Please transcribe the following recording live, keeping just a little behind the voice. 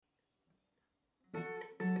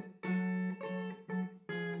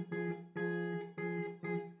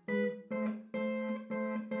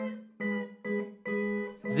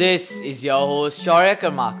This is your host Shaurya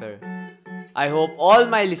Karmakar. I hope all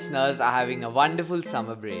my listeners are having a wonderful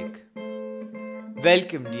summer break.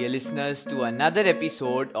 Welcome, dear listeners, to another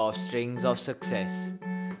episode of Strings of Success,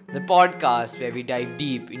 the podcast where we dive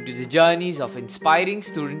deep into the journeys of inspiring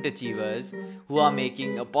student achievers who are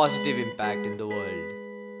making a positive impact in the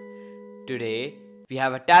world. Today, we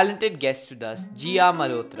have a talented guest with us, Jeya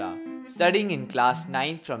Malhotra, studying in class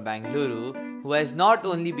 9th from Bangalore, who has not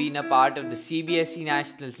only been a part of the CBSE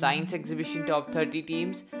National Science Exhibition Top 30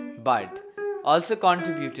 teams, but also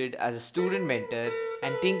contributed as a student mentor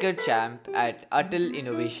and Tinker Champ at Atal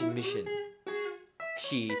Innovation Mission.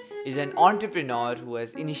 She is an entrepreneur who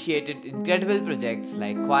has initiated incredible projects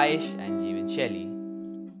like Khwaish and Jeevan Shaili.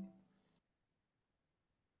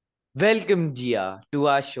 Welcome, Jeya, to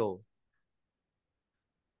our show.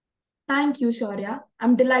 Thank you, Shaurya.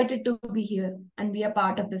 I'm delighted to be here and be a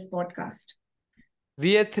part of this podcast.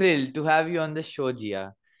 We are thrilled to have you on the show,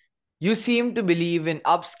 Jeya. You seem to believe in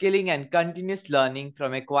upskilling and continuous learning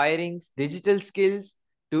from acquiring digital skills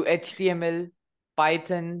to HTML,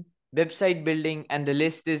 Python, website building, and the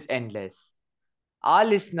list is endless. Our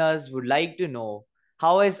listeners would like to know,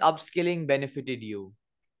 how has upskilling benefited you?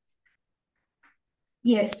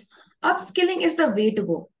 Yes, upskilling is the way to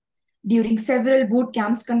go. During several boot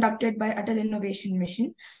camps conducted by Atal Innovation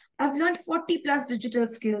Mission, I've learned 40 plus digital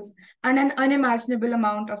skills and an unimaginable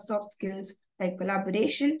amount of soft skills like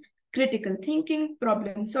collaboration, critical thinking,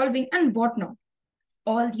 problem solving, and whatnot.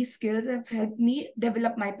 All these skills have helped me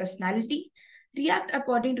develop my personality, react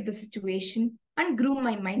according to the situation, and groom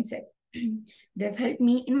my mindset. They've helped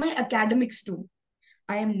me in my academics too.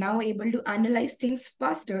 I am now able to analyze things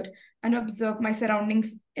faster and observe my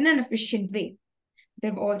surroundings in an efficient way.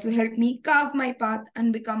 They've also helped me carve my path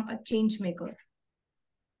and become a change maker.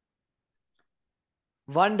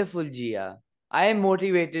 Wonderful, Gia. I am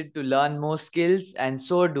motivated to learn more skills, and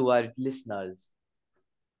so do our listeners.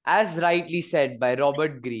 As rightly said by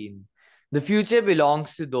Robert Greene, the future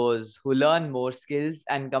belongs to those who learn more skills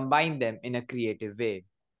and combine them in a creative way.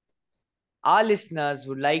 Our listeners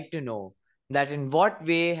would like to know that in what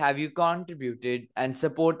way have you contributed and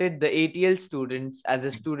supported the ATL students as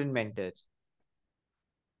a student mentor?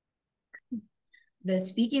 Well,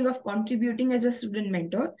 speaking of contributing as a student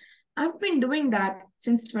mentor, I've been doing that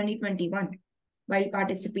since 2021. While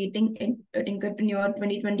participating in Tinkerpreneur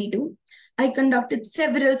 2022, I conducted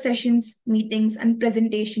several sessions, meetings, and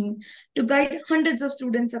presentation to guide hundreds of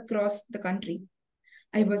students across the country.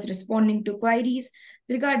 I was responding to queries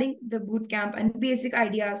regarding the bootcamp and basic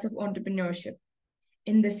ideas of entrepreneurship.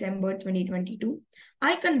 In December 2022,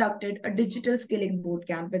 I conducted a digital skilling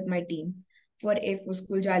bootcamp with my team for Air Force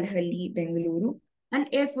School Jalhalli, Bengaluru, and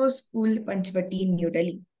Air Force School Panchvati in New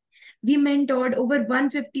Delhi. We mentored over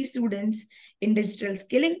 150 students in digital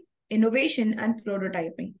skilling, innovation, and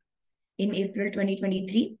prototyping. In April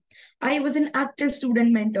 2023, I was an active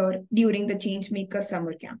student mentor during the Changemaker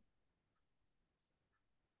Summer Camp.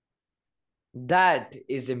 That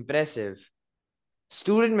is impressive.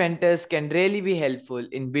 Student mentors can really be helpful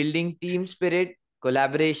in building team spirit,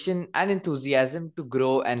 collaboration, and enthusiasm to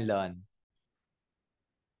grow and learn.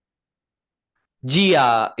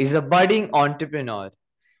 Gia is a budding entrepreneur.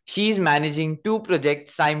 She is managing two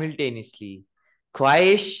projects simultaneously,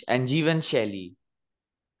 Khwaish and Jeevan Shaili.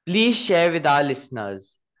 Please share with our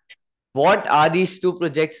listeners, what are these two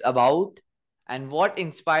projects about and what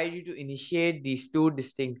inspired you to initiate these two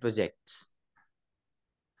distinct projects?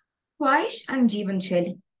 Khwaish and Jeevan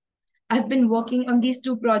Shaili. I've been working on these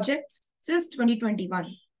two projects since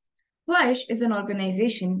 2021. Khwaish is an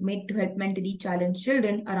organization made to help mentally challenged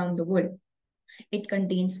children around the world. It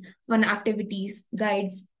contains fun activities,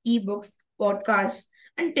 guides, ebooks, podcasts,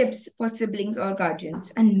 and tips for siblings or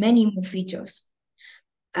guardians, and many more features.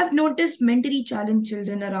 I've noticed mentally challenged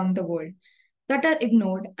children around the world that are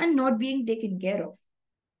ignored and not being taken care of.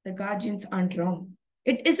 The guardians aren't wrong.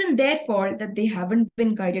 It isn't their fault that they haven't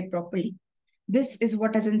been guided properly. This is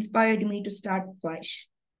what has inspired me to start Khwaish.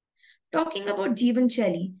 Talking about Jeevan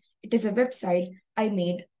Shaili, it is a website I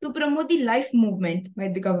made to promote the LIFE movement by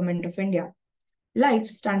the Government of India. LIFE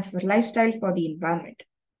stands for Lifestyle for the Environment.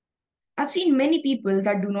 I've seen many people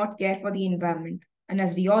that do not care for the environment, and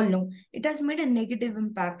as we all know, it has made a negative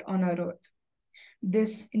impact on our earth.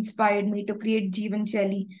 This inspired me to create Jeevan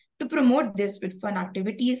Shaili to promote this with fun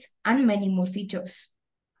activities and many more features.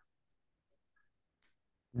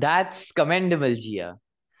 That's commendable, Gia.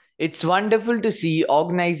 It's wonderful to see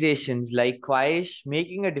organizations like Khwaish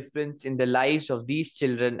making a difference in the lives of these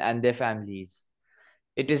children and their families.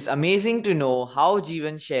 It is amazing to know how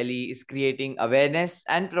Jeevan Shaili is creating awareness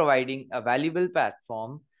and providing a valuable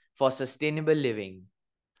platform for sustainable living.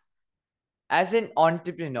 As an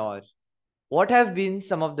entrepreneur, what have been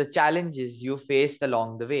some of the challenges you faced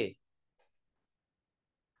along the way?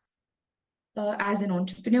 As an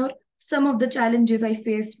entrepreneur, some of the challenges I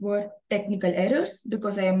faced were technical errors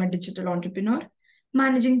because I am a digital entrepreneur,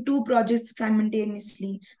 managing two projects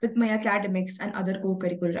simultaneously with my academics and other co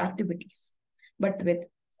curricular activities. But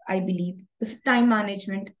I believe, with time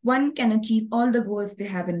management, one can achieve all the goals they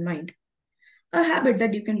have in mind. A habit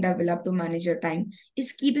that you can develop to manage your time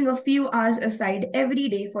is keeping a few hours aside every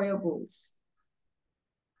day for your goals.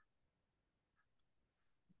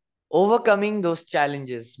 Overcoming those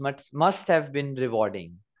challenges must have been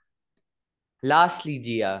rewarding. Lastly,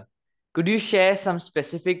 Jia, could you share some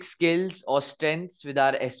specific skills or strengths with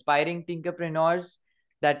our aspiring tinkerpreneurs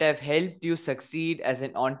that have helped you succeed as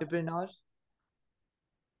an entrepreneur?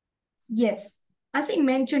 Yes, as I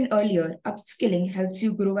mentioned earlier, upskilling helps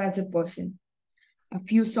you grow as a person. A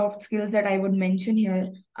few soft skills that I would mention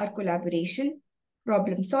here are collaboration,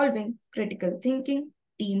 problem solving, critical thinking,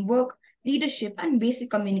 teamwork, leadership, and basic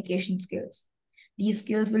communication skills. These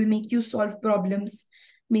skills will make you solve problems,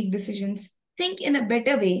 make decisions, think in a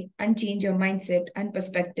better way, and change your mindset and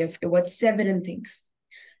perspective towards several things.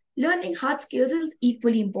 Learning hard skills is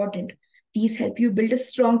equally important. These help you build a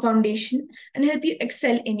strong foundation and help you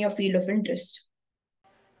excel in your field of interest.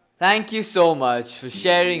 Thank you so much for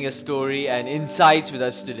sharing your story and insights with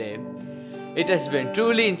us today. It has been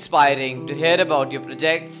truly inspiring to hear about your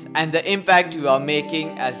projects and the impact you are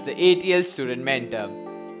making as the ATL student mentor.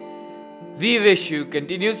 We wish you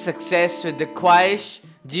continued success with the Khwaish,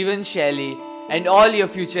 Jeevan Shaili, and all your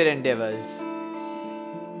future endeavors.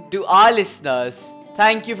 To our listeners,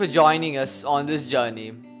 thank you for joining us on this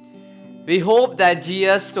journey. We hope that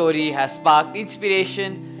Jia's story has sparked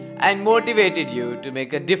inspiration and motivated you to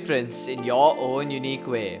make a difference in your own unique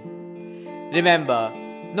way. Remember,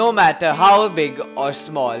 no matter how big or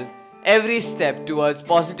small, every step towards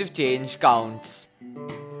positive change counts.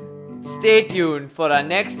 Stay tuned for our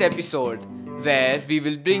next episode where we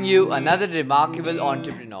will bring you another remarkable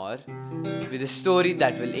entrepreneur with a story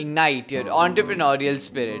that will ignite your entrepreneurial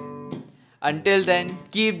spirit. Until then,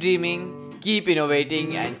 keep dreaming, keep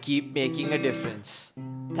innovating, and keep making a difference.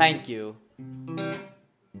 Thank you.